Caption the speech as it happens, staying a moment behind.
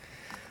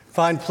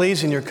Find,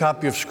 please, in your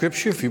copy of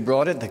Scripture, if you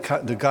brought it,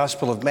 the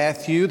Gospel of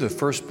Matthew, the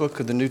first book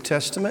of the New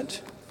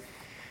Testament,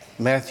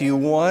 Matthew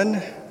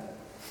 1.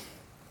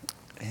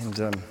 And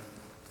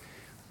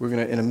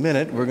in a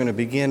minute, we're going to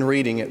begin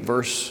reading at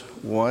verse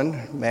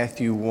 1,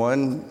 Matthew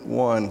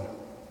 1:1.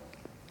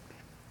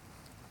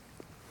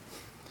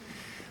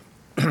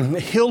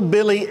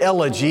 Hillbilly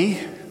Elegy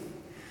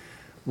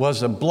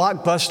was a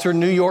blockbuster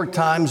New York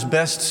Times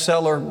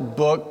bestseller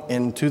book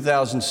in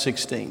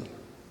 2016.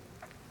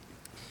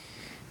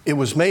 It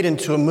was made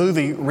into a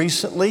movie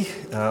recently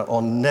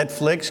on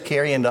Netflix.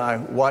 Carrie and I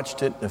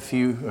watched it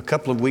a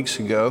couple of weeks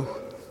ago.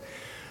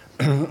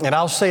 And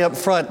I'll say up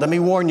front, let me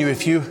warn you,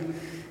 if you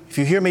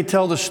hear me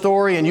tell the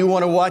story and you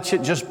want to watch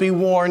it, just be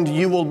warned,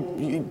 you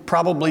will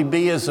probably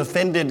be as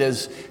offended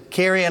as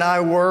Carrie and I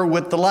were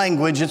with the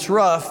language. It's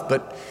rough,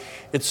 but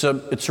it's a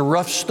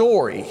rough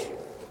story,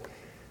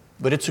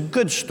 but it's a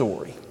good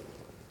story.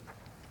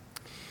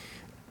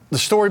 The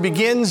story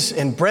begins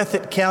in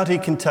Breathitt County,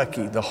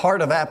 Kentucky, the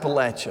heart of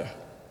Appalachia.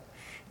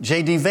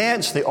 J.D.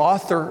 Vance, the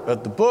author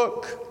of the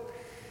book,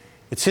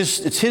 it's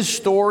his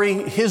story.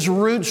 His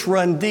roots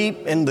run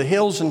deep in the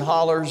hills and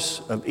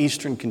hollers of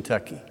eastern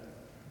Kentucky.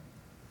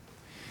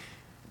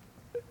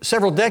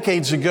 Several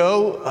decades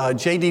ago,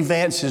 J.D.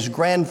 Vance's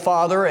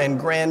grandfather and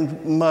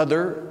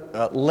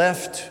grandmother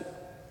left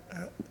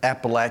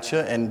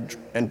Appalachia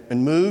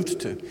and moved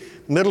to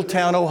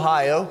Middletown,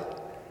 Ohio.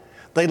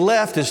 They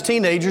left as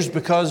teenagers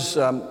because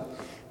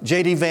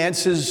J.D.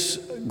 Vance's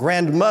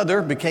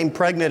grandmother became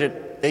pregnant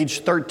at age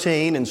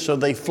 13, and so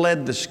they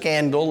fled the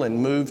scandal and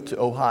moved to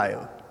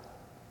Ohio.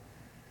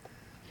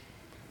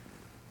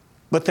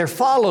 But there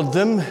followed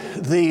them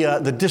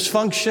the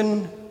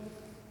dysfunction,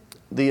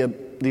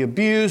 the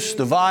abuse,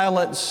 the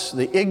violence,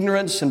 the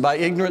ignorance, and by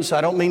ignorance I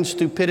don't mean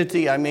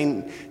stupidity, I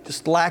mean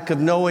just lack of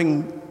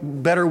knowing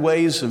better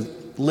ways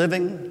of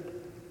living.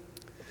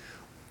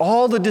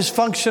 All the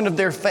dysfunction of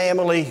their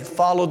family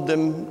followed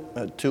them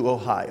to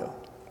Ohio.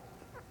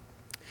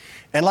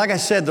 And like I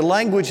said, the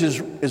language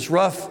is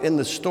rough in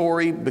the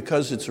story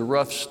because it's a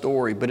rough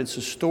story, but it's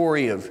a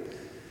story of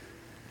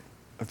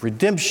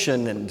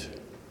redemption and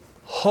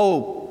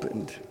hope.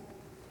 And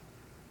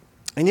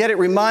yet it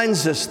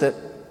reminds us that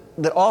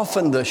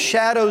often the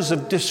shadows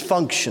of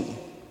dysfunction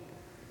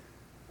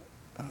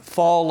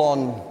fall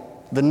on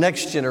the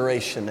next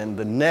generation and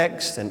the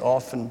next and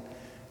often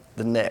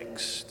the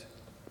next.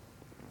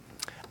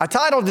 I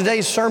titled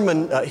today's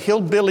sermon,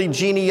 Hillbilly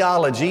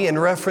Genealogy, in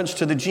reference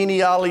to the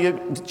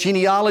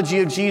genealogy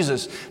of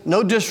Jesus.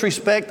 No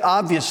disrespect,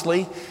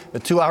 obviously,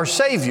 to our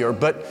Savior,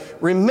 but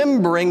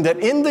remembering that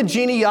in the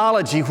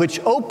genealogy,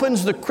 which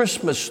opens the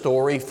Christmas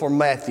story for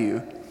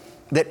Matthew,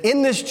 that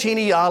in this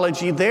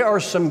genealogy there are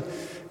some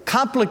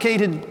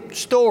complicated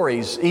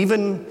stories,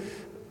 even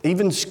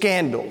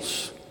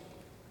scandals.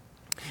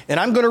 And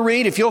I'm going to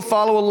read, if you'll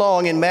follow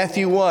along in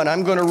Matthew 1,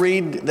 I'm going to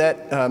read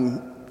that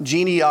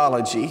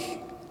genealogy,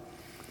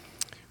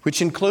 which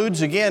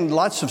includes, again,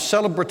 lots of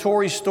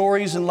celebratory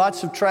stories and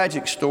lots of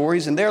tragic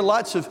stories. And there are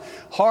lots of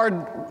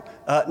hard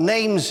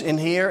names in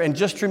here. And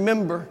just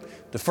remember,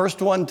 the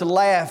first one to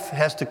laugh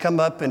has to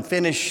come up and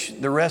finish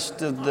the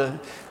rest of the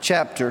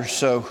chapter.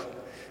 So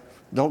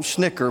don't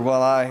snicker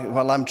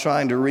while I'm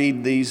trying to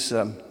read these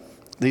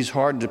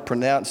hard to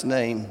pronounce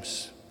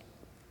names.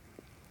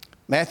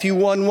 Matthew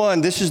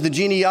 1:1, this is the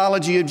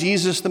genealogy of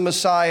Jesus the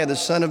Messiah, the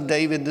son of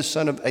David, the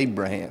son of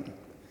Abraham.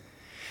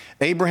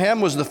 Abraham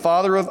was the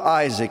father of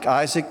Isaac,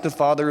 Isaac the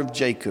father of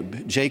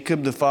Jacob,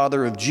 Jacob the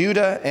father of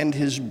Judah and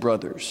his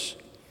brothers.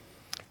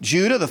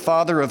 Judah the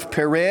father of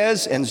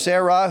Perez and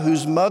Zerah,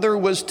 whose mother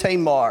was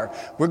Tamar.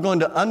 We're going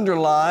to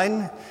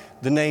underline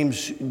the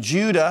names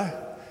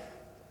Judah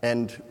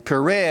and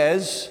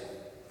Perez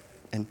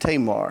and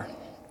Tamar.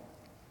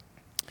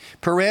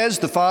 Perez,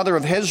 the father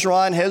of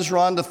Hezron,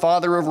 Hezron, the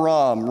father of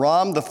Ram,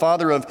 Ram, the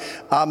father of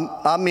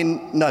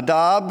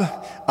Aminadab,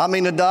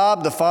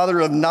 Aminadab, the father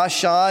of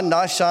Nahshon,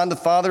 Nahshon, the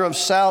father of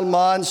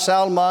Salmon,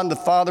 Salmon, the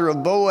father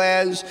of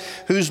Boaz,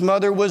 whose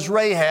mother was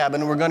Rahab.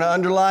 And we're going to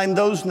underline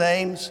those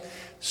names,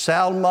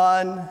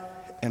 Salmon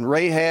and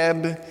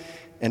Rahab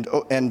and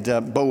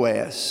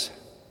Boaz.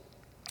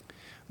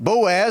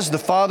 Boaz, the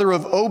father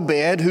of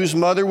Obed, whose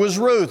mother was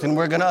Ruth. And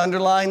we're going to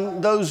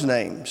underline those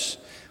names,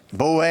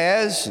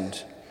 Boaz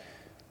and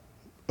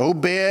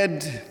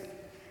Obed,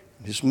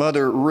 his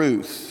mother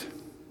Ruth.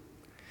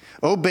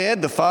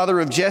 Obed, the father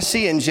of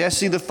Jesse, and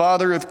Jesse, the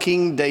father of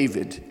King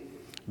David.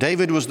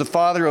 David was the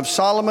father of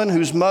Solomon,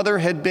 whose mother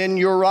had been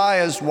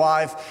Uriah's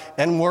wife,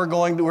 and we're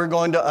going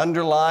to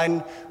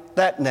underline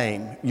that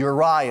name,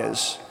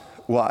 Uriah's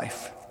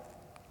wife.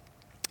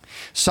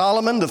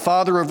 Solomon, the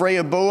father of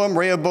Rehoboam,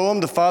 Rehoboam,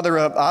 the father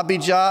of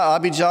Abijah,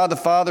 Abijah, the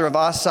father of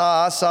Asa,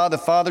 Asa, the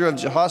father of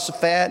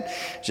Jehoshaphat,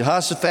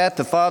 Jehoshaphat,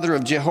 the father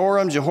of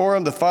Jehoram,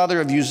 Jehoram, the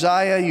father of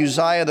Uzziah,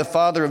 Uzziah, the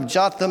father of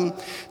Jotham,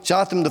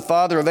 Jotham, the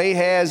father of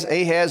Ahaz,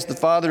 Ahaz, the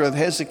father of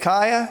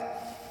Hezekiah,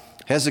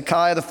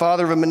 Hezekiah, the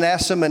father of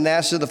Manasseh,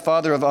 Manasseh, the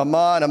father of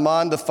Amon,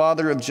 Amon, the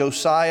father of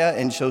Josiah,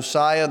 and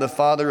Josiah, the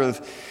father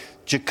of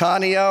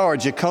Jeconiah or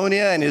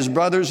Jeconiah and his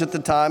brothers at the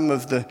time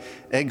of the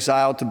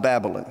exile to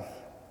Babylon.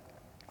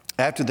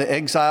 After the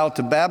exile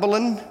to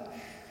Babylon,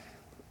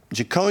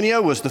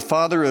 Jeconiah was the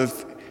father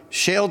of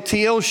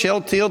Shealtiel,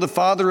 Shealtiel the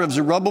father of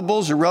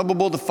Zerubbabel,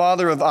 Zerubbabel the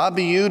father of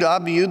Abiud,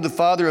 Abiud the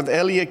father of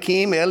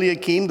Eliakim,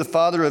 Eliakim the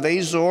father of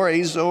Azor,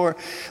 Azor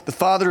the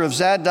father of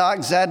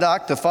Zadok,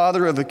 Zadok the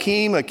father of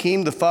Akim,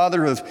 Akim the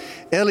father of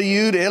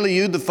Eliud,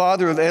 Eliud the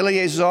father of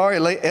Eleazar,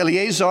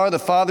 Eleazar the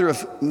father of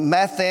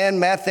Mathan,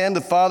 Mathan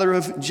the father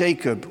of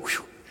Jacob.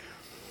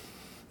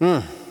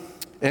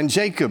 And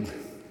Jacob,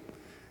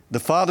 the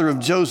father of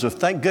Joseph.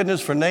 Thank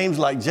goodness for names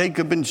like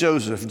Jacob and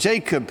Joseph.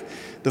 Jacob,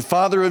 the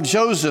father of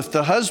Joseph,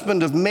 the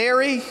husband of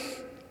Mary.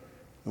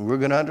 And we're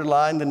going to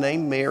underline the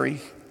name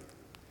Mary.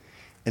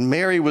 And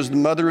Mary was the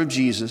mother of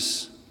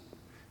Jesus,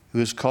 who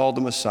is called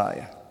the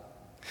Messiah.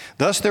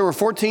 Thus there were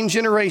 14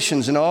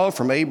 generations in all,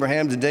 from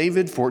Abraham to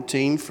David,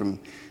 14 from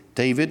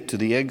David to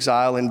the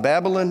exile in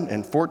Babylon,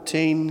 and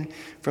 14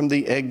 from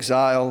the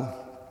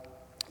exile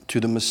to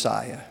the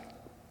Messiah.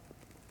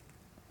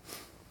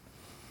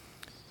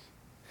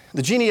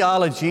 The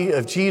genealogy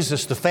of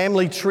Jesus, the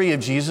family tree of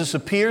Jesus,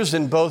 appears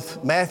in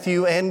both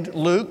Matthew and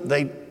Luke.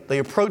 They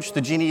approach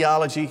the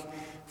genealogy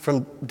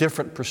from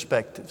different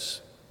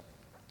perspectives.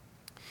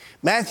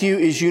 Matthew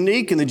is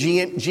unique in the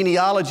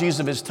genealogies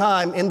of his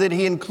time in that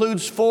he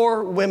includes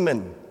 4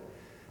 women.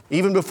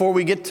 Even before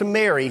we get to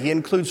Mary, he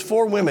includes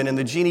 4 women in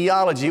the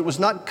genealogy. It was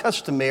not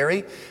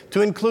customary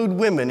to include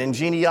women in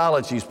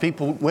genealogies.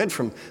 People went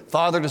from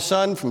father to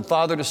son, from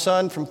father to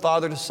son, from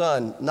father to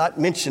son, not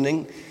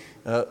mentioning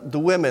the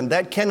women.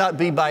 That cannot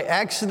be by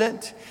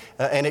accident,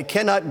 and it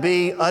cannot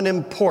be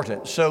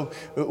unimportant. So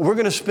we're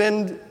going to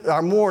spend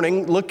our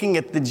morning looking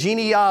at the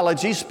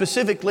genealogy,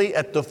 specifically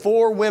at the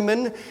 4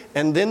 women,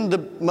 and then the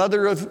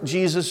mother of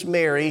Jesus,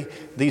 Mary,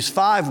 these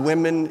 5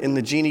 women in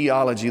the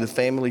genealogy, the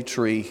family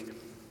tree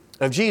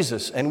of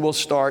Jesus. And we'll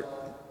start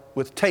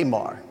with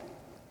Tamar.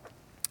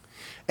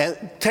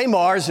 And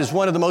Tamar's is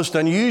one of the most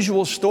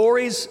unusual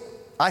stories,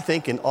 I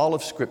think, in all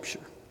of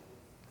Scripture.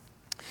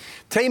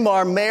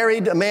 Tamar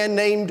married a man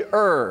named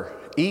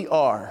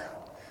E-R,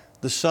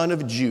 the son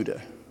of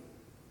Judah.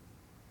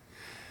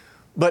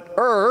 But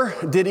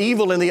did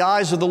evil in the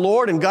eyes of the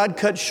Lord, and God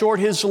cut short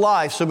his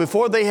life. So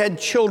before they had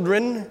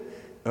children,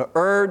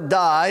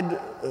 died,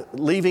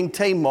 leaving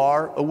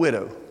Tamar a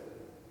widow.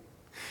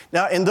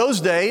 Now, in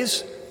those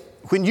days,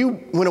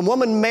 when a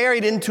woman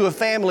married into a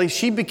family,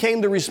 she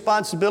became the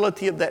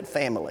responsibility of that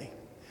family.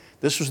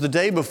 This was the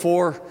day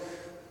before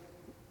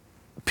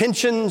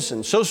pensions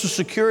and Social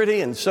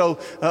Security, and so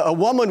a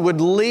woman would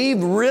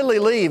really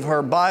leave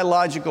her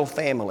biological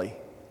family.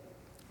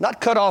 Not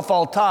cut off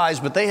all ties,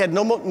 but they had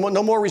no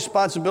more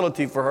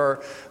responsibility for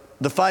her.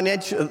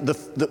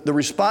 The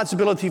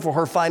responsibility for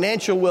her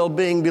financial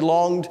well-being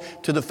belonged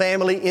to the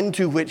family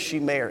into which she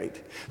married.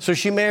 So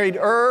she married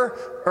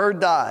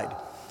died.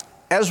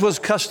 As was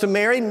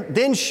customary,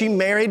 then she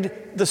married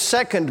the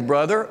second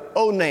brother,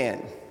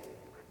 Onan.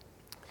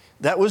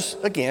 That was,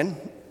 again,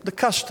 the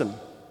custom.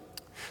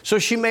 So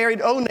she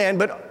married Onan,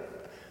 but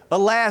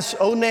alas,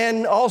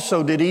 Onan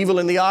also did evil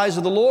in the eyes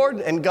of the Lord,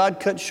 and God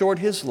cut short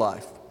his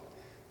life.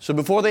 So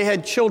before they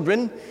had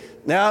children,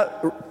 now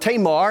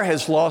Tamar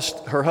has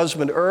lost her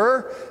husband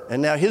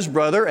and now his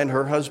brother and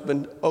her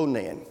husband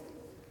Onan.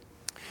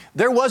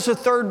 There was a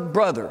third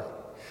brother,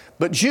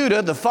 but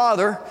Judah, the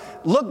father,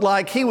 looked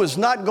like he was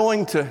not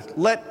going to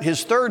let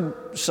his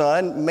third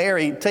son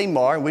marry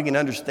Tamar, and we can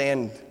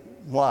understand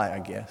why, I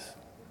guess.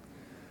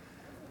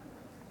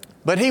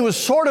 But he was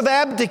sort of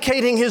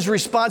abdicating his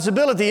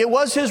responsibility. It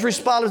was his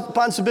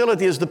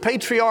responsibility as the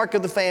patriarch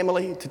of the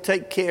family to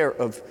take care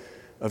of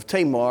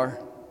Tamar.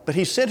 But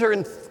he sent her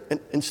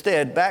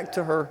instead back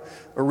to her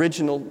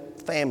original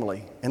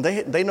family. And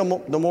they no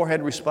more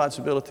had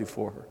responsibility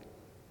for her.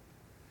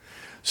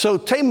 So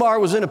Tamar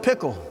was in a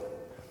pickle.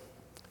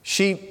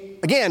 She,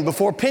 again,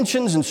 before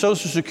pensions and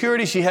Social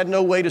Security, she had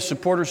no way to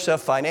support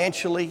herself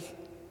financially.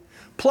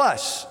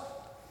 Plus,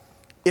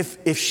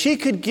 if she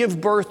could give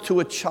birth to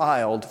a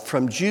child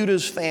from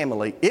Judah's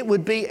family, it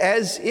would be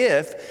as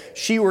if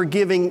she were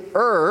giving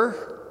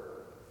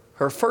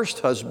her first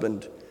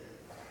husband,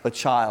 a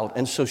child.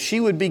 And so she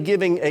would be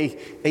giving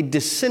a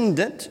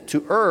descendant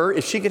to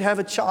if she could have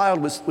a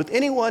child with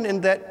anyone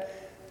in that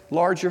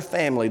larger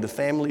family, the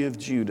family of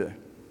Judah.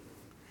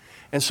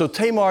 And so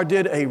Tamar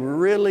did a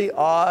really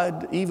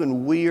odd,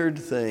 even weird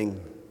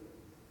thing.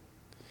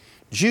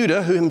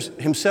 Judah, who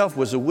himself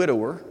was a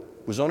widower,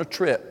 was on a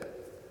trip.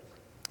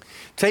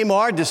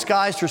 Tamar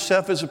disguised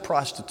herself as a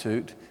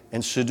prostitute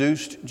and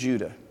seduced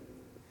Judah.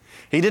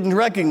 He didn't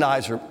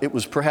recognize her. It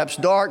was perhaps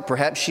dark,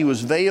 perhaps she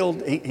was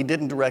veiled. He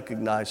didn't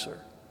recognize her.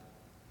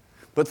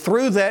 But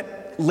through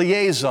that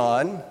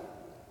liaison,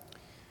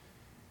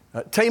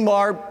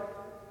 Tamar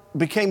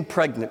became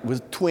pregnant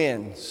with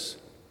twins.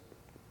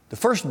 The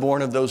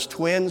firstborn of those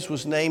twins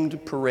was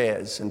named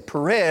Perez, and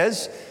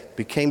Perez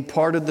became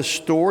part of the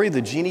story,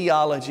 the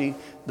genealogy,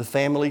 the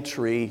family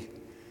tree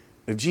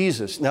of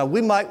Jesus. Now,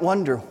 we might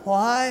wonder,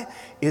 why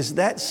is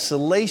that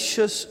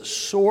salacious,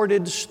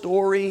 sordid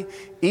story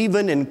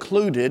even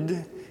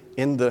included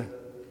in the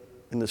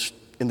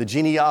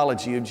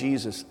genealogy of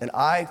Jesus? And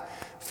I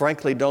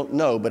frankly don't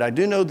know, but I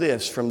do know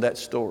this from that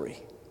story.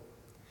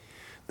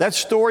 That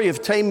story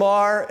of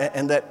Tamar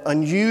and that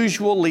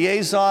unusual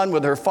liaison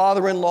with her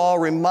father-in-law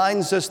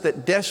reminds us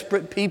that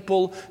desperate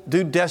people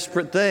do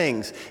desperate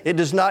things. It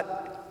does not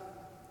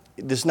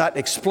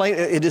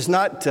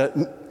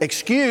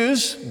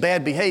excuse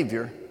bad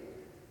behavior.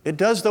 It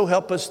does, though,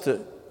 help us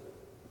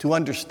to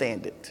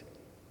understand it.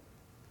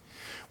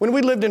 When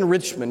we lived in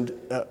Richmond,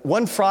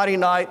 one Friday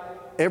night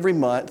every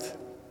month,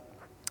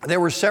 there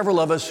were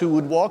several of us who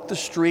would walk the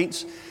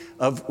streets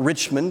of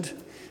Richmond,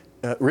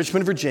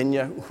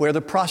 Virginia, where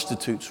the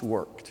prostitutes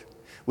worked.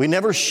 We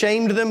never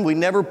shamed them. We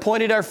never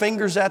pointed our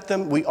fingers at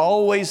them. We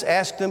always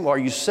asked them, "Are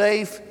you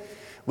safe?"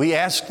 We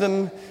asked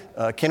them,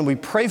 "Can we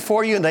pray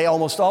for you?" And they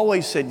almost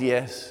always said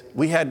yes.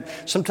 We had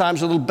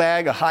sometimes a little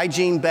bag, a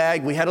hygiene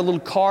bag. We had a little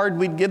card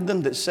we'd give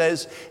them that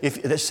said,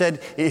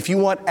 if you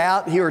want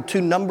out, here are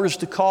 2 numbers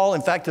to call.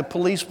 In fact, a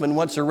policeman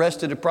once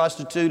arrested a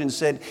prostitute and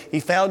said he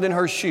found in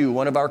her shoe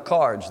one of our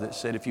cards that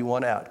said, "If you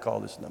want out, call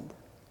this number."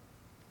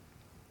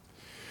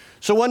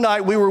 So one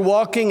night we were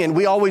walking, and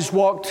we always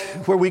walked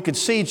where we could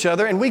see each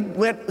other, and we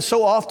went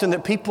so often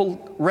that people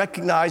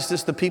recognized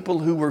us. The people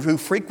who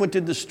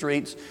frequented the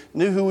streets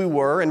knew who we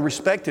were and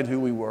respected who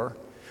we were.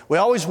 We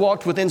always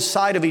walked within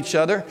sight of each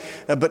other,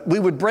 but we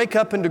would break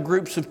up into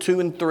groups of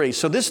 2 and 3.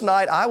 So this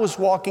night I was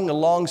walking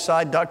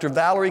alongside Dr.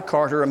 Valerie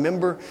Carter,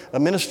 a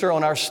minister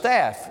on our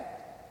staff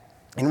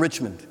in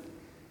Richmond.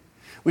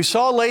 We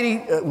saw a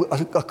lady,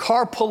 a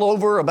car pull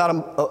over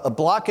about a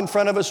block in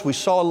front of us. We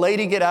saw a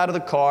lady get out of the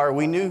car.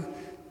 We knew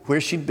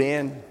where she'd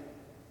been.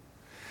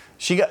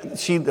 She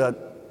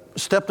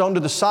stepped onto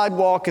the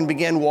sidewalk and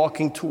began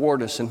walking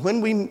toward us. And when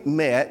we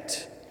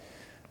met,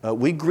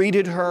 we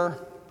greeted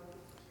her,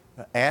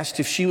 asked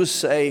if she was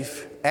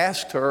safe,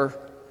 asked her,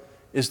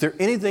 "Is there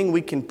anything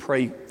we can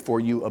pray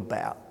for you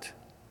about?"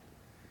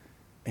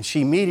 And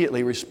she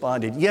immediately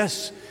responded,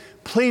 "Yes,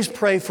 please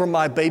pray for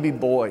my baby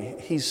boy.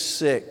 He's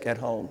sick at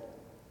home."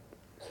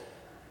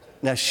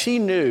 Now, she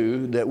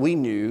knew that we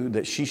knew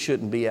that she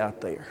shouldn't be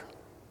out there.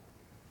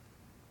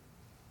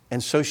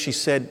 And so she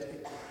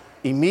said,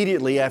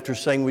 immediately after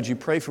saying, "Would you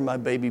pray for my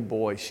baby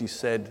boy?" she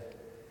said,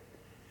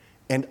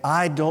 "And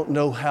I don't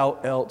know how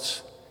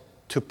else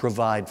to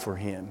provide for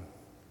him."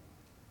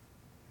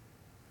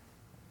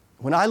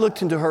 When I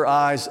looked into her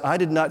eyes, I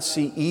did not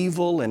see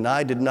evil and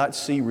I did not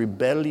see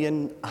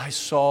rebellion. I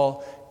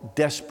saw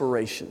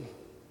desperation.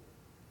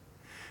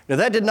 Now,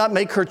 that did not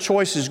make her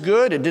choices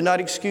good. It did not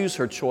excuse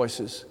her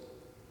choices.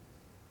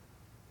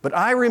 But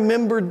I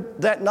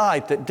remembered that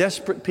night that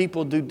desperate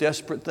people do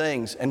desperate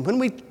things. And when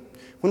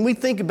we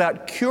think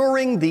about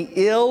curing the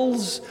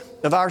ills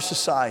of our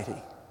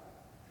society,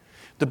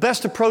 the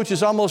best approach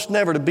is almost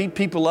never to beat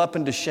people up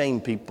and to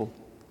shame people.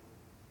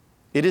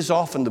 It is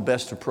often the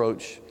best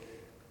approach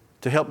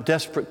to help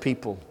desperate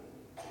people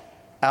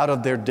out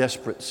of their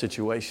desperate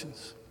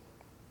situations.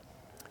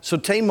 So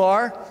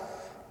Tamar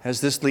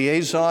has this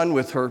liaison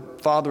with her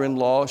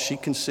father-in-law. She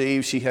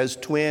conceives. She has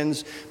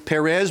twins.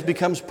 Perez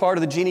becomes part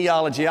of the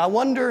genealogy. I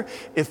wonder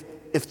if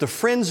the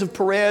friends of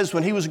Perez,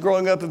 when he was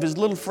growing up, if his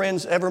little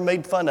friends ever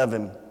made fun of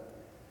him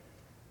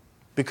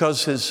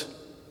because his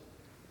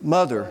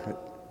mother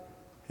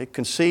had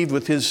conceived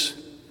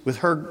with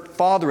her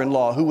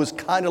father-in-law, who was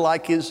kind of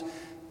like his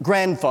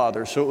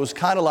grandfather. So it was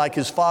kind of like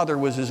his father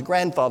was his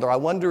grandfather. I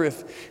wonder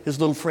if his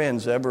little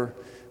friends ever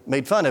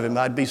made fun of him.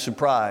 I'd be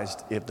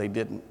surprised if they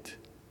didn't.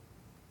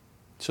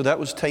 So that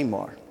was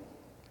Tamar.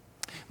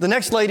 The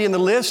next lady in the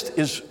list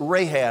is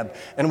Rahab.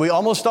 And we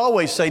almost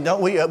always say,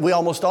 don't we? We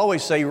almost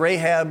always say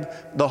Rahab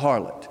the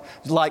harlot.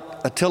 Like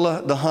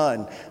Attila the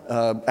Hun,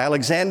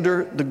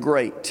 Alexander the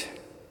Great.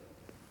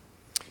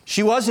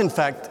 She was, in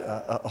fact,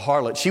 a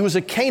harlot. She was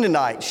a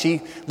Canaanite.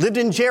 She lived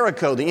in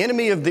Jericho, the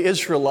enemy of the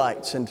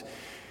Israelites.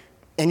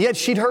 And yet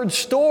she'd heard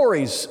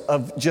stories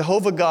of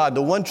Jehovah God,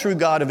 the one true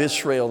God of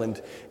Israel,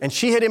 and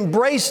she had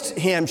embraced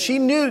him. She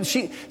knew,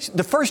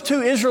 the first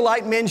 2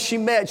 Israelite men she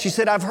met, she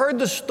said, "I've heard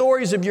the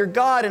stories of your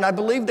God, and I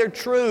believe they're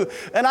true,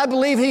 and I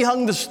believe he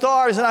hung the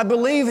stars, and I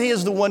believe he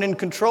is the one in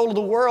control of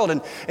the world."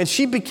 And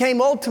she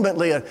became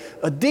ultimately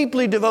a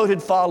deeply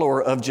devoted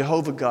follower of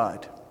Jehovah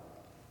God.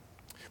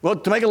 Well,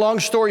 to make a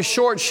long story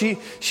short, she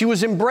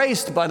was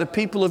embraced by the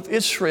people of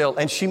Israel,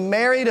 and she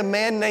married a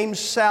man named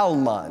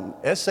Salmon,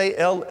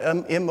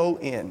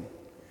 Salmon.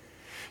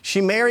 She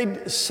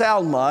married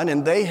Salmon,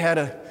 and they had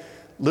a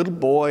little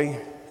boy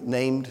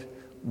named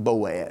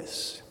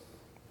Boaz.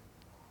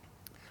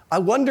 I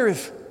wonder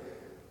if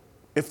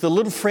the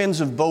little friends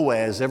of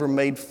Boaz ever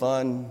made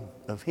fun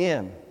of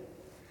him.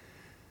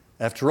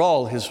 After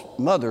all, his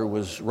mother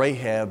was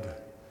Rahab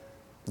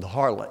the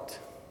harlot.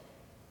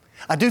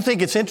 I do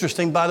think it's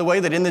interesting, by the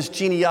way, that in this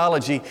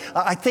genealogy,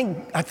 I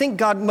think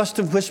God must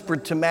have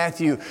whispered to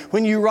Matthew,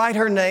 when you write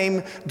her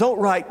name, don't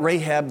write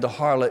Rahab the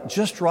harlot,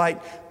 just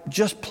write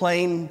just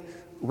plain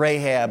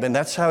Rahab, and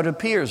that's how it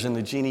appears in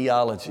the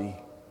genealogy.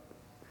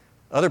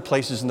 Other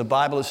places in the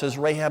Bible it says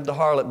Rahab the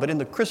harlot, but in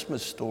the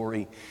Christmas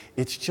story,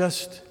 it's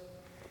just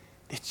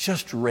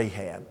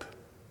Rahab.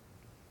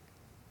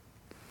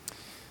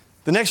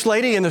 The next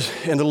lady in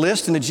the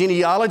list in the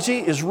genealogy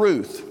is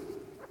Ruth.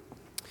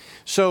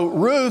 So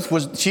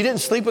Ruth she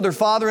didn't sleep with her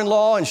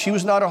father-in-law, and she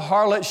was not a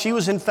harlot. She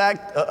was in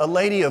fact a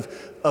lady of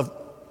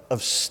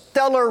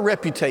stellar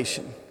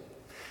reputation.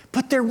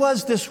 But there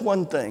was this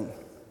one thing.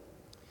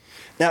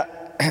 Now,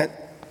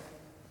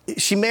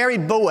 she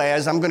married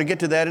Boaz. I'm going to get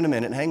to that in a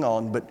minute. Hang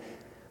on. But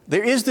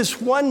there is this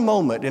one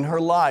moment in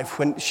her life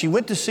when she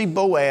went to see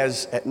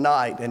Boaz at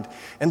night.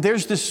 And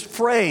there's this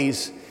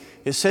phrase.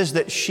 It says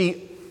that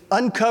she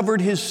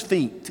uncovered his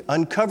feet.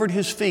 Uncovered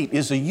his feet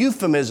is a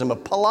euphemism, a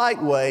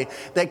polite way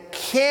that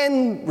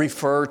can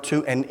refer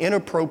to an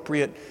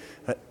inappropriate,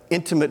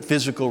 intimate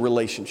physical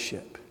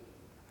relationship.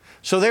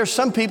 So there are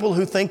some people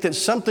who think that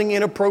something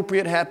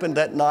inappropriate happened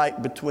that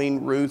night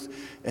between Ruth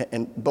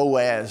and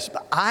Boaz.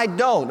 I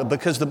don't,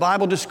 because the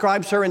Bible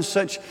describes her in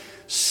such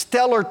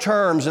stellar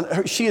terms,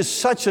 and she is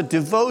such a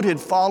devoted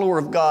follower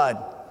of God.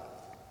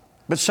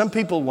 But some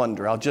people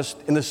wonder. I'll just,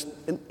 in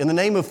the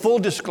name of full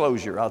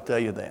disclosure, I'll tell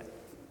you that.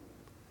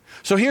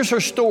 So here's her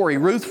story.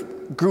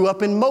 Ruth grew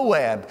up in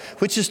Moab,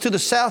 which is to the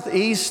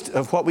southeast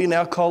of what we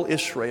now call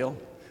Israel,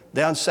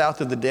 down south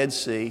of the Dead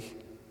Sea.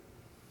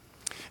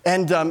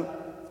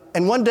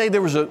 And one day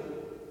there was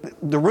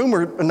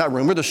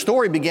the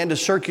story began to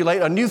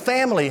circulate. A new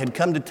family had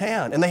come to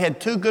town, and they had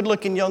two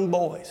good-looking young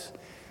boys.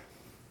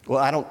 Well,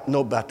 I don't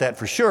know about that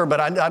for sure, but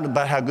I know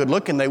about how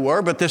good-looking they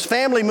were. But this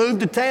family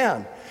moved to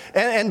town,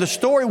 and the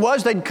story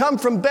was they'd come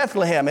from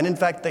Bethlehem, and in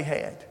fact they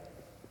had.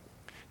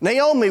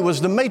 Naomi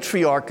was the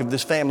matriarch of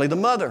this family, the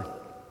mother.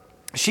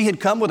 She had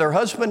come with her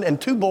husband and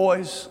two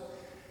boys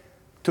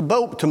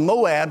to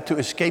Moab to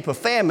escape a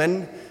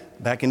famine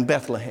back in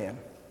Bethlehem.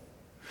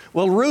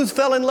 Well, Ruth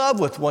fell in love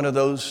with one of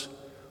those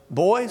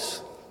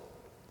boys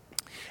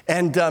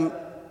and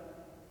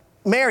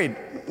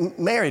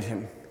married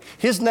him.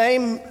 His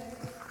name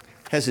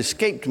has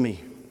escaped me.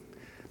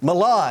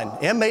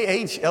 Mahlon,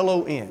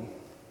 M-A-H-L-O-N.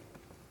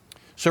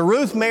 So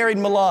Ruth married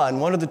Mahlon,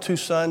 one of the two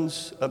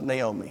sons of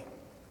Naomi.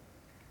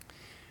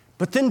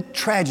 But then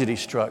tragedy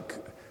struck.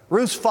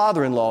 Ruth's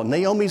father-in-law,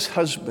 Naomi's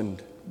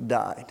husband,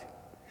 died.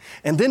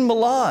 And then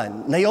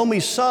Mahlon,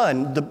 Naomi's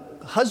son, the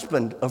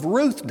husband of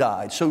Ruth,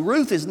 died. So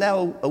Ruth is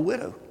now a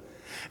widow.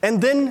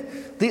 And then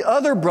the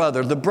other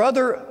brother, the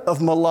brother of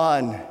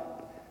Mahlon,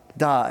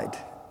 died.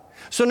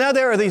 So now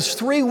there are these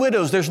three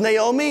widows. There's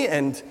Naomi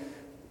and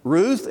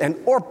Ruth and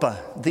Orpah,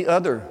 the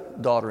other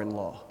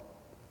daughter-in-law.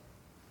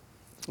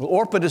 Well,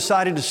 Orpah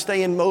decided to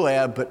stay in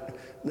Moab, but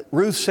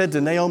Ruth said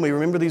to Naomi,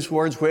 remember these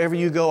words, wherever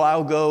you go,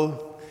 I'll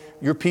go.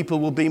 Your people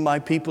will be my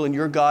people and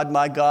your God,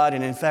 my God.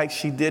 And in fact,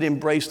 she did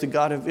embrace the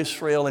God of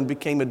Israel and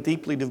became a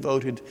deeply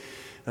devoted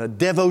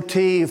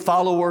devotee,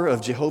 follower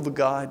of Jehovah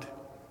God.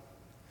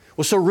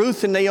 Well, so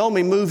Ruth and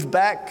Naomi moved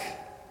back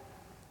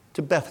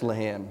to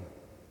Bethlehem.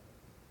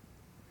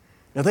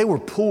 Now, they were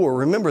poor.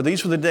 Remember,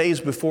 these were the days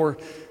before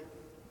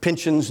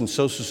pensions and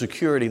Social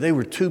Security. They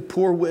were two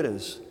poor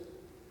widows.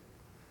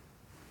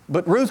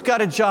 But Ruth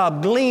got a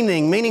job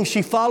gleaning, meaning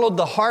she followed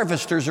the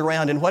harvesters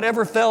around, and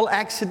whatever fell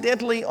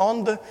accidentally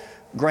on the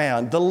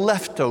ground, the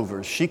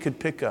leftovers, she could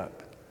pick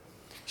up.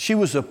 She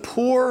was a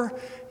poor,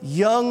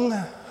 young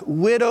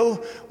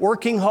widow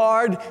working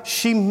hard.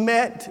 She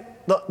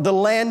met the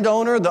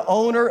landowner, the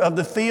owner of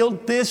the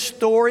field. This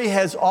story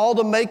has all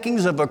the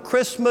makings of a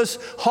Christmas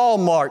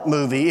Hallmark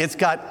movie. It's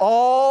got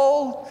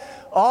all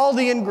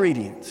the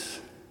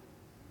ingredients.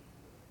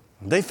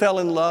 They fell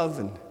in love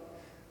and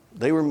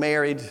they were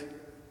married,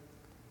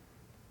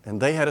 and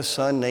they had a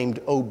son named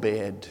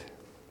Obed.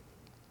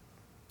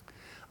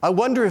 I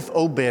wonder if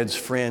Obed's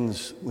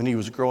friends, when he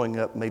was growing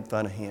up, made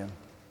fun of him.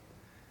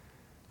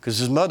 Because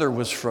his mother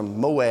was from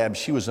Moab.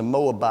 She was a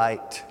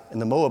Moabite, and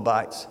the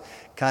Moabites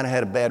kind of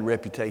had a bad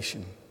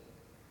reputation.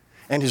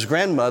 And his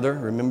grandmother,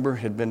 remember,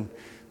 had been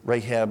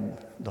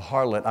Rahab the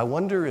harlot. I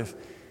wonder if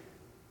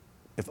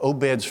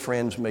Obed's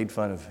friends made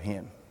fun of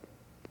him.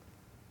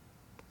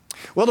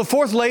 Well, the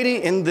fourth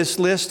lady in this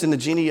list in the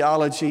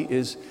genealogy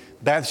is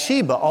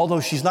Bathsheba. Although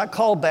she's not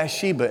called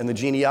Bathsheba in the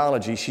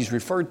genealogy, she's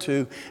referred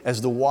to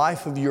as the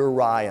wife of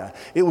Uriah.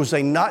 It was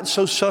a not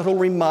so subtle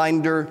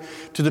reminder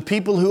to the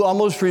people who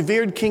almost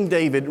revered King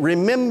David.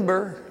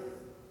 Remember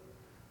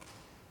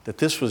that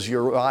this was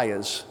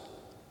Uriah's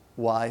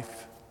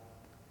wife.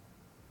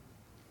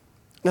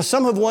 Now,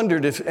 some have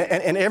wondered if,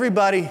 and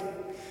everybody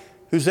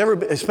who's ever,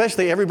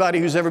 especially everybody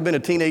who's ever been a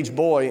teenage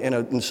boy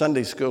in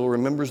Sunday school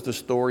remembers the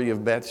story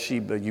of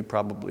Bathsheba. You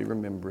probably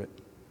remember it.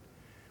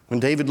 When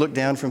David looked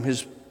down from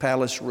his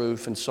palace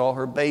roof and saw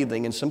her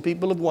bathing, and some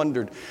people have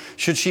wondered,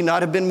 should she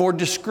not have been more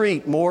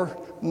discreet, more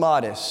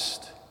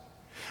modest?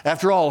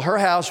 After all, her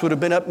house would have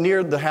been up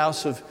near the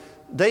house of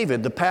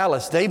David, the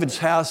palace. David's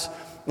house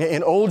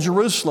in Old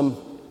Jerusalem,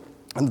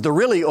 the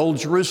really Old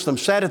Jerusalem,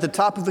 sat at the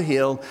top of a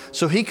hill,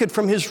 so he could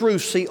from his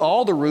roof see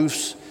all the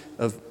roofs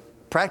of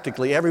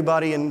practically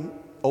everybody in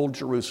Old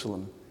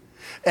Jerusalem.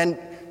 And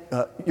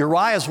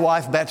Uriah's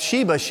wife,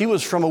 Bathsheba, she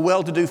was from a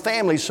well-to-do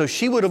family, so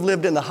she would have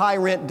lived in the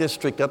high-rent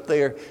district up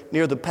there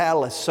near the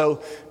palace.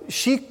 So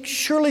she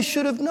surely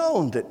should have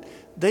known that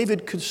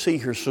David could see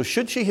her. So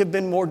should she have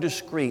been more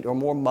discreet or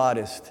more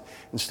modest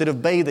instead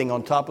of bathing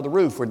on top of the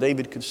roof where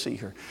David could see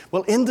her?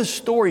 Well, in the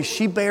story,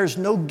 she bears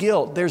no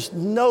guilt. There's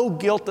no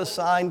guilt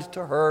assigned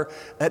to her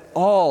at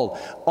all.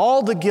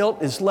 All the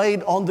guilt is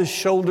laid on the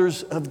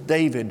shoulders of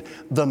David,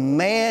 the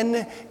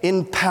man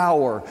in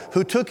power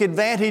who took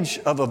advantage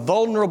of a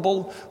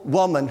vulnerable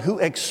woman, who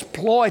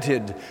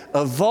exploited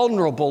a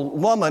vulnerable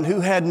woman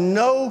who had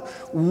no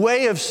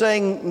way of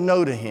saying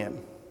no to him.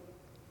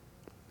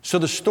 So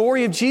the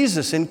story of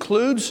Jesus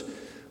includes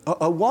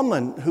a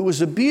woman who was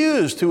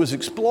abused, who was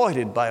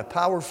exploited by a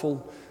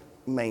powerful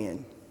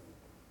man.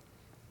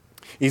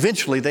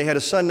 Eventually, they had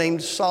a son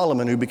named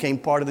Solomon who became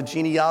part of the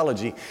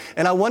genealogy.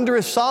 And I wonder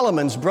if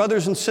Solomon's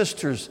brothers and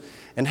sisters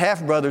and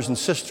half-brothers and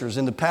sisters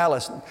in the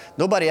palace,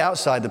 nobody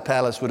outside the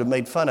palace would have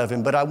made fun of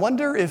him, but I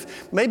wonder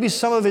if maybe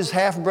some of his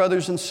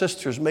half-brothers and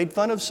sisters made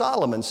fun of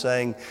Solomon,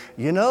 saying,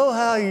 you know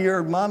how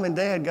your mom and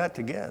dad got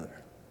together?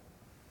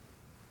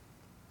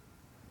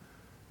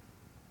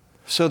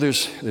 So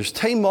there's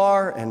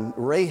Tamar and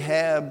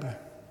Rahab,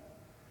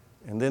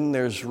 and then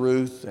there's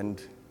Ruth and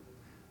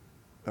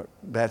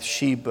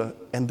Bathsheba,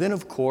 and then,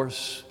 of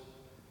course,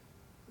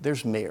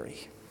 there's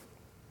Mary.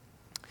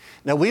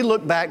 Now, we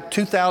look back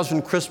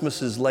 2,000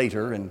 Christmases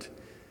later, and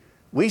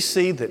we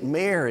see that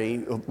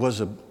Mary was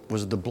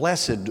the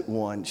blessed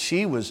one.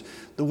 She was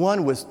the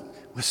one with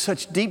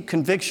such deep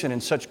conviction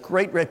and such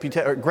great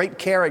great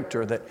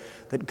character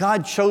that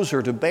God chose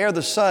her to bear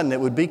the Son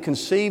that would be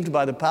conceived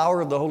by the power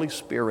of the Holy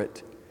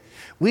Spirit.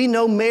 We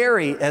know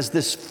Mary as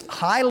this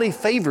highly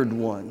favored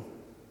one.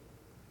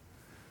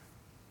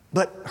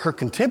 But her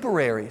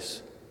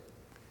contemporaries,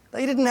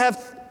 they didn't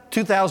have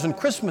 2,000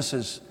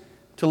 Christmases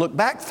to look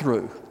back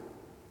through.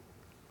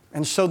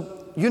 And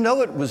so, you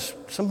know, it was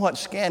somewhat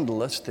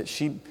scandalous that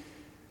she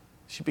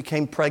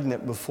became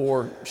pregnant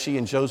before she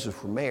and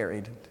Joseph were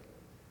married.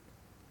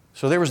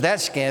 So there was that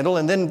scandal,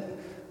 and then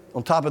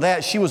on top of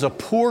that, she was a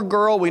poor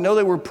girl. We know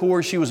they were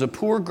poor. She was a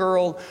poor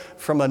girl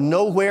from a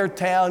nowhere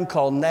town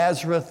called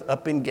Nazareth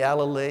up in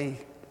Galilee.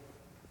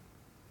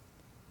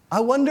 I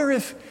wonder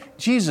if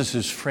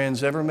Jesus'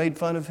 friends ever made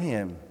fun of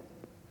him.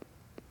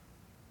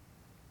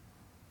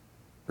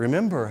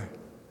 Remember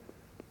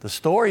the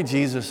story,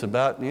 Jesus,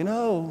 about,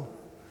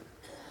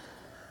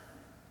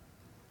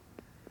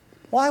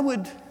 why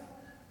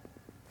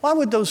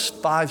would those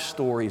 5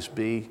 stories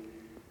be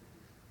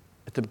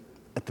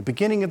at the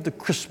beginning of the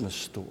Christmas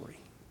story?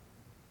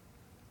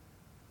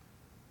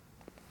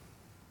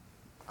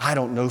 I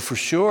don't know for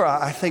sure.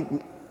 I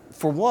think,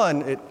 for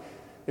one, it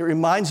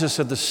reminds us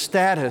of the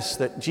status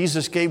that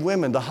Jesus gave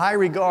women, the high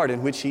regard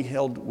in which he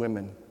held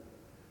women.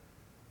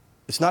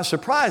 It's not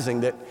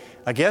surprising that,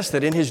 I guess,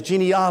 that in his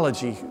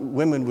genealogy,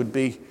 women would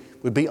be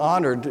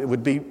honored,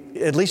 would be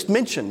at least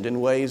mentioned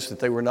in ways that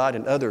they were not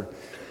in other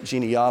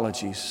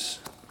genealogies.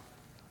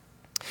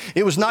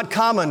 It was not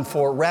common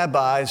for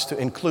rabbis to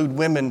include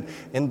women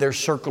in their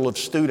circle of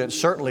students,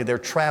 certainly their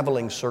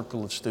traveling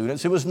circle of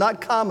students. It was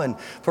not common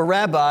for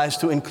rabbis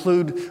to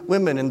include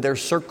women in their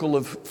circle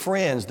of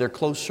friends, their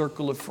close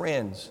circle of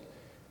friends.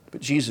 But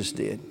Jesus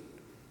did.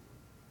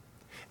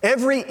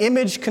 Every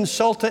image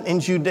consultant in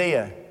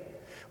Judea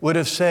would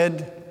have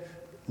said,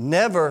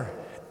 never,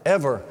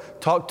 ever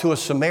talk to a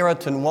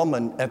Samaritan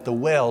woman at the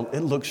well.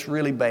 It looks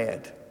really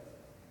bad.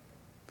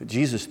 But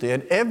Jesus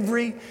did.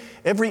 Every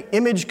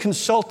image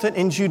consultant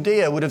in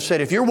Judea would have said,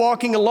 if you're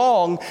walking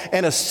along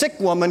and a sick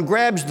woman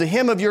grabs the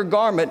hem of your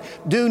garment,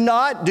 do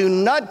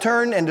not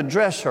turn and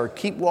address her.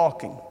 Keep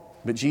walking.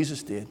 But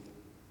Jesus did.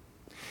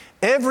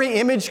 Every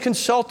image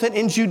consultant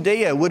in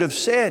Judea would have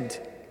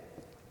said,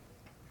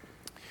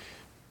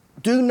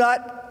 do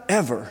not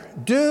ever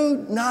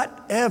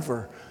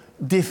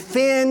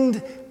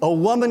defend a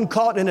woman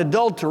caught in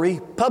adultery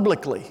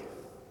publicly.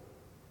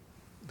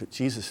 But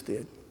Jesus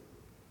did.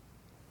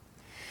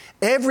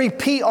 Every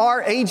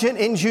PR agent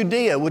in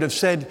Judea would have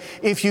said,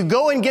 if you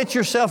go and get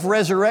yourself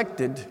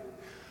resurrected,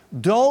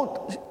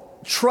 don't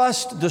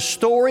trust the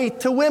story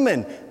to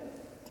women.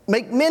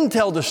 Make men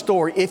tell the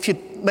story. If you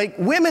make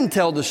women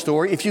tell the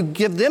story, if you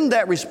give them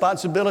that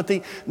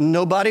responsibility,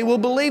 nobody will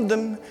believe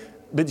them.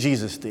 But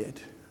Jesus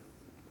did.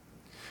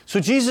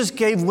 So Jesus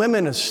gave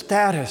women a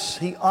status.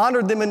 He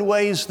honored them in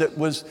ways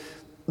ways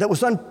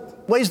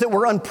that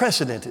were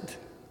unprecedented.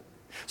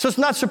 So it's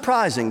not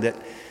surprising that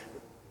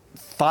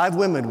 5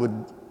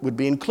 women would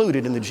be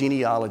included in the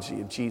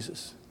genealogy of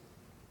Jesus.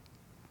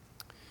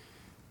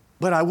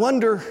 But I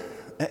wonder,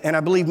 and I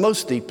believe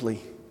most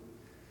deeply,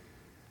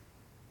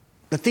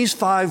 that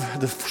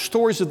the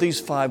stories of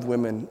these 5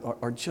 women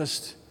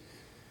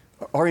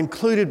are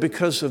included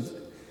because of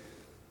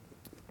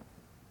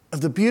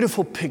the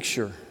beautiful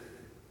picture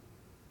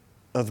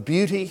of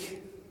beauty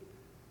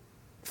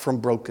from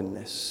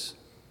brokenness.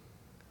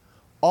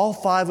 All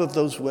 5 of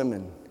those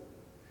women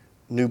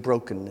knew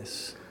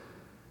brokenness.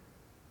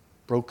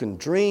 Broken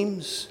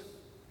dreams,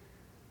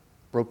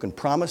 broken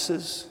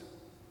promises,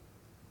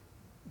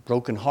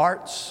 broken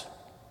hearts,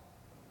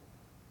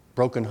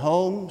 broken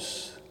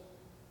homes,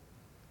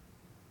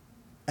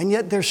 and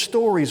yet their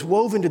stories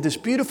woven into this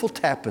beautiful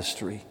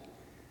tapestry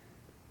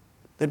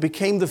that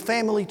became the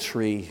family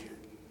tree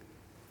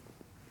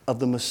of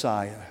the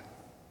Messiah.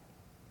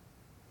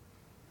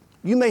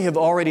 You may have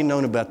already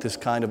known about this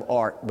kind of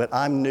art, but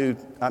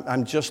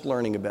I'm just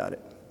learning about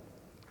it.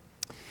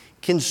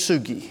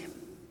 Kintsugi.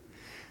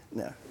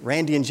 Now,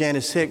 Randy and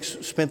Janice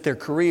Hicks spent their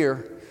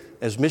career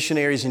as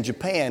missionaries in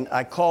Japan.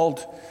 I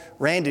called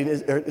Randy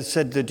and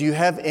said, do you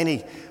have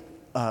any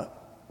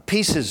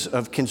pieces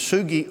of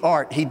kintsugi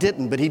art? He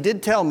didn't, but he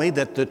did tell me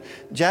that the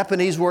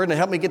Japanese word, and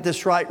help me get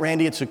this right,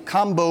 Randy, it's a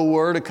combo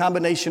word, a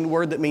combination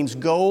word that means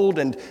gold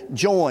and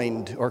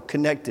joined or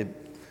connected.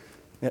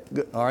 Yeah,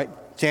 good. All right,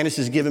 Janice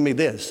is giving me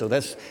this, so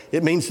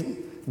it means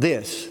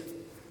this.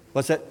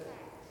 What's that?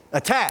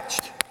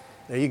 Attached.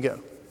 There you go.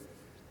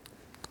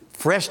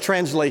 Fresh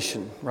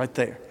translation right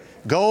there.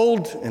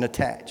 Gold and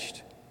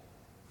attached.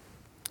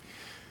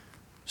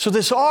 So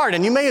this art,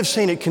 and you may have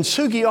seen it,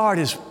 kintsugi art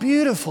is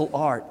beautiful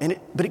art,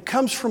 but it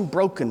comes from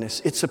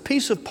brokenness. It's a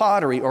piece of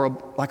pottery or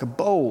like a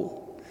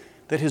bowl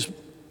that has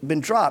been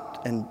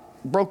dropped and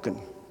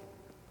broken.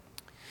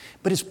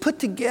 But it's put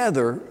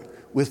together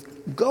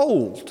with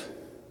gold.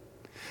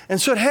 And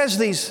so it has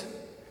these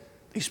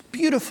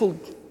beautiful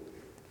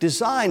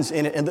designs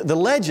in it. And the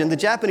legend, the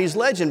Japanese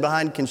legend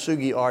behind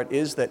kintsugi art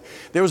is that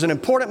there was an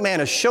important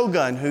man, a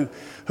shogun, who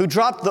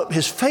dropped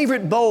his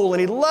favorite bowl, and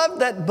he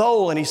loved that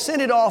bowl, and he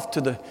sent it off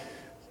to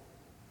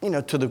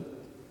the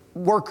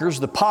workers,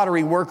 the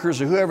pottery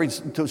workers, or whoever,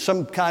 to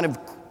some kind of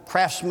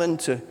craftsman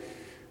to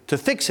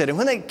fix it. And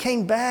when they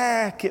came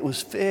back, it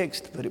was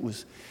fixed, but it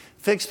was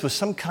fixed with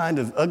some kind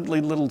of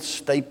ugly little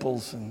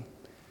staples, and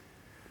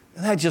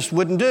that just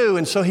wouldn't do.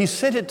 And so he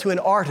sent it to an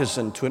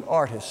artisan, to an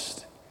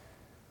artist,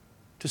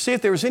 to see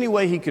if there was any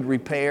way he could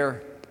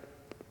repair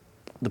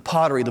the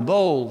pottery, the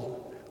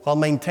bowl, while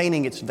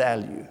maintaining its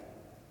value.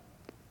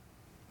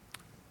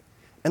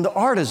 And the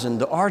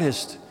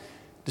artist,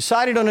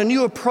 decided on a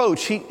new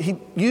approach. He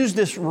used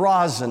this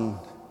rosin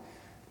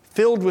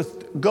filled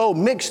with gold,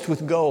 mixed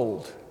with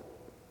gold.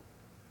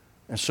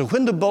 And so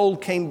when the bowl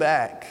came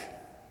back,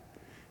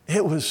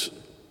 it was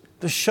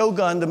the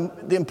shogun,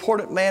 the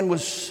important man,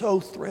 was so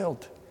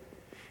thrilled.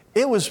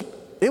 It was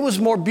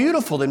more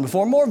beautiful than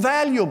before, more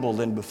valuable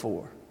than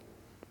before.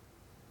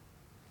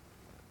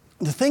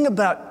 The thing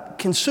about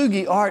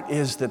kintsugi art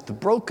is that the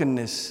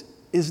brokenness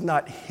is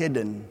not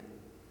hidden.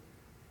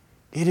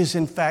 It is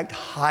in fact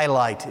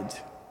highlighted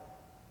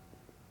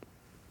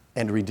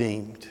and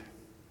redeemed.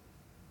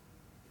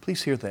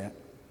 Please hear that.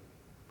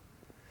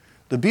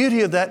 The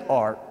beauty of that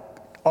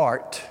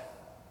art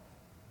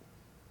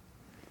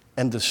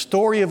and the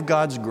story of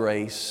God's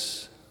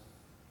grace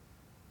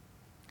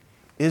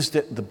is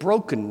that the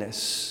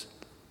brokenness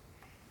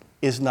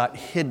is not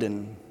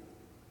hidden.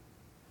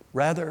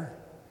 Rather,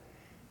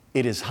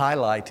 it is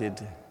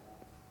highlighted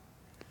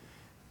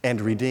and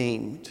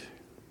redeemed.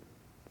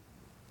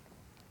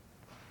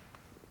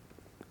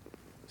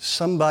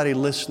 Somebody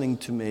listening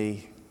to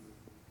me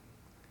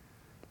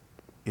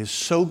is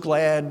so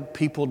glad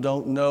people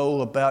don't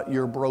know about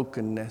your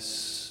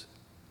brokenness.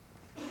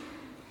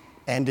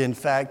 And in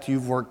fact,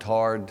 you've worked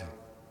hard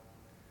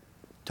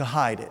to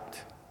hide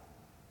it.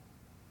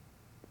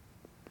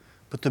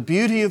 But the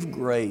beauty of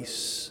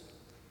grace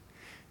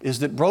is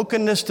that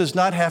brokenness does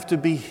not have to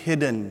be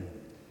hidden.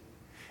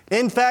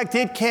 In fact,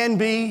 it can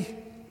be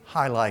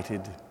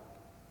highlighted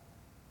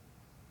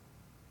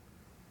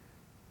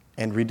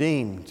and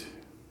redeemed.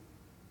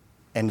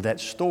 And that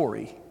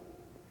story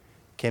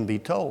can be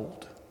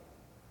told.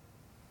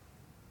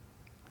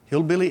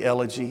 Hillbilly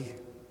Elegy,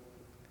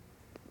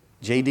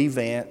 J.D.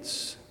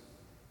 Vance.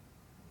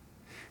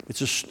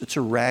 It's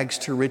a rags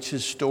to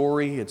riches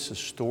story. It's a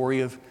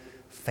story of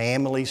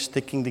family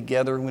sticking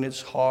together when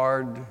it's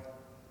hard.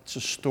 It's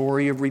a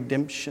story of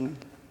redemption.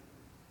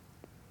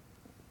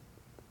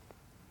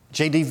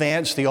 J.D.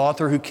 Vance, the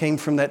author who came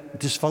from that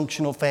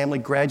dysfunctional family,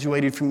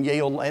 graduated from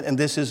Yale, and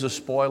this is a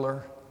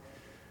spoiler.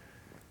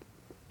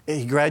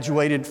 He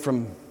graduated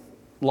from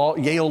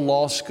Yale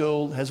Law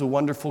School, has a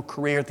wonderful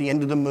career. At the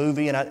end of the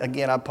movie, and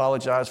I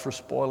apologize for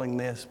spoiling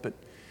this, but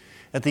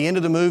at the end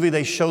of the movie,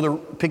 they show the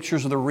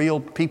pictures of the real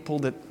people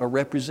that are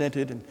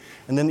represented.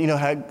 And then, you know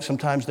how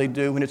sometimes they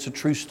do, when it's a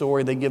true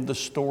story, they give the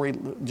story,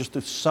 just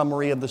a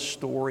summary of the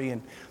story.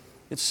 And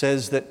it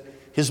says that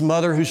his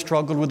mother, who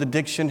struggled with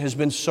addiction, has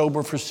been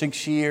sober for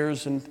 6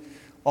 years, and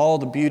all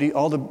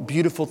the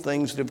beautiful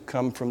things that have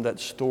come from that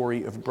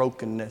story of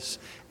brokenness.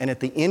 And at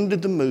the end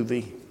of the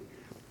movie,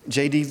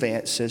 J.D.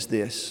 Vance says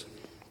this: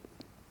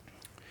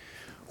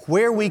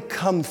 where we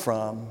come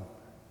from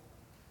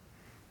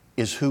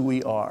is who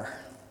we are.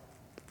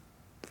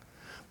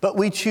 But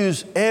we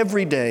choose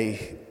every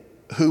day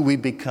who we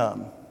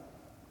become.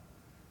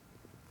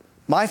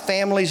 My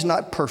family's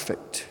not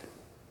perfect,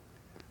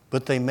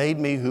 but they made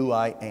me who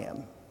I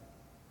am.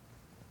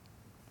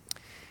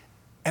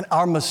 And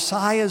our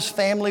Messiah's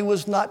family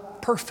was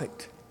not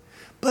perfect.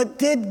 But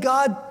did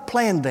God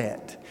plan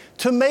that?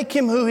 To make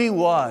him who he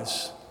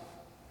was?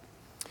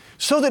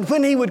 so that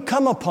when he would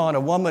come upon a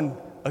woman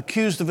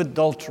accused of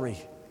adultery,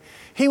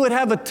 he would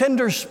have a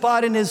tender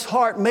spot in his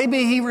heart.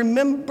 Maybe he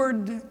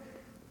remembered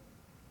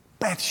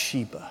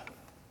Bathsheba.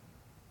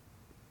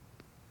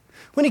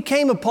 When he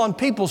came upon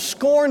people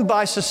scorned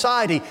by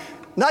society,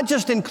 not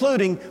just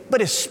including,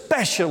 but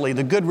especially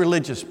the good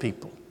religious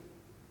people.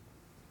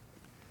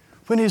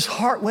 When his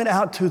heart went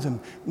out to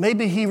them,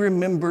 maybe he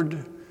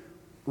remembered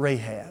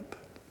Rahab.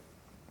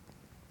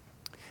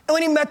 And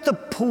when he met the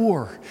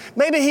poor,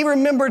 maybe he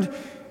remembered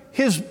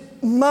his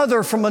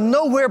mother from a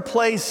nowhere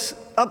place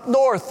up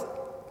north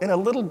in a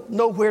little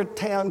nowhere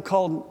town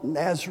called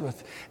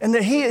Nazareth. And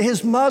that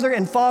his mother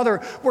and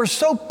father were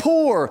so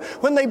poor.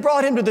 When they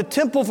brought him to the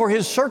temple for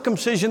his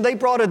circumcision, they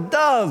brought a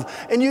dove.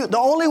 And the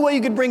only way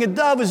you could bring a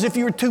dove is if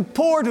you were too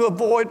poor to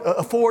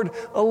afford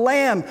a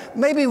lamb.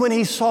 Maybe when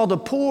he saw the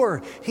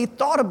poor, he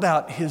thought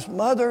about his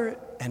mother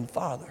and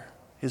father,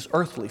 his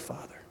earthly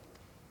father.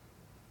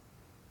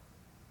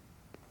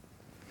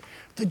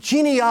 The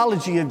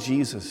genealogy of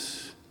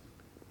Jesus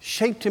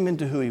shaped him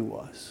into who he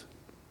was.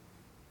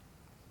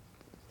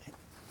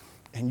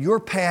 And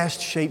your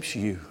past shapes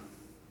you,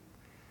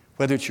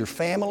 whether it's your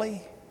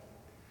family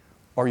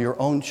or your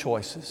own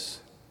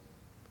choices.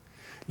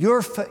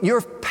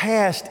 Your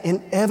past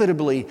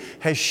inevitably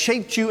has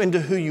shaped you into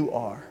who you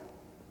are.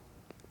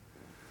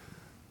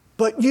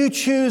 But you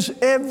choose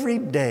every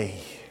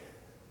day,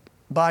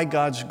 by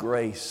God's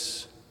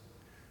grace,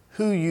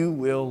 who you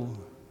will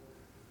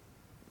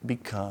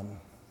become.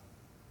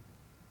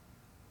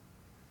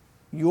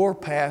 Your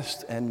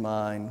past and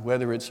mine,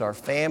 whether it's our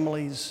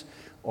families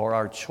or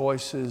our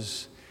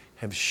choices,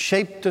 have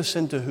shaped us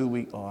into who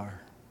we are.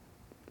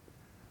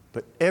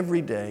 But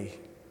every day,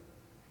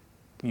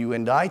 you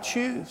and I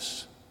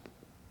choose,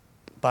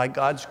 by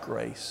God's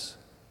grace,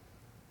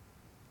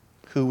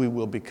 who we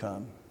will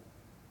become.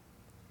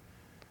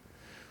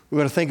 We're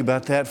going to think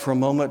about that for a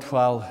moment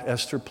while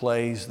Esther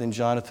plays. Then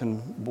Jonathan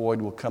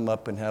Boyd will come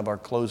up and have our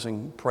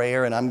closing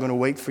prayer. And I'm going to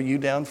wait for you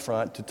down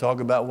front to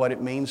talk about what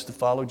it means to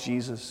follow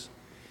Jesus,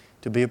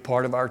 to be a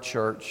part of our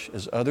church.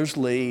 As others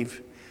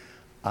leave,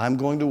 I'm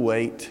going to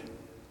wait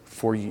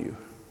for you.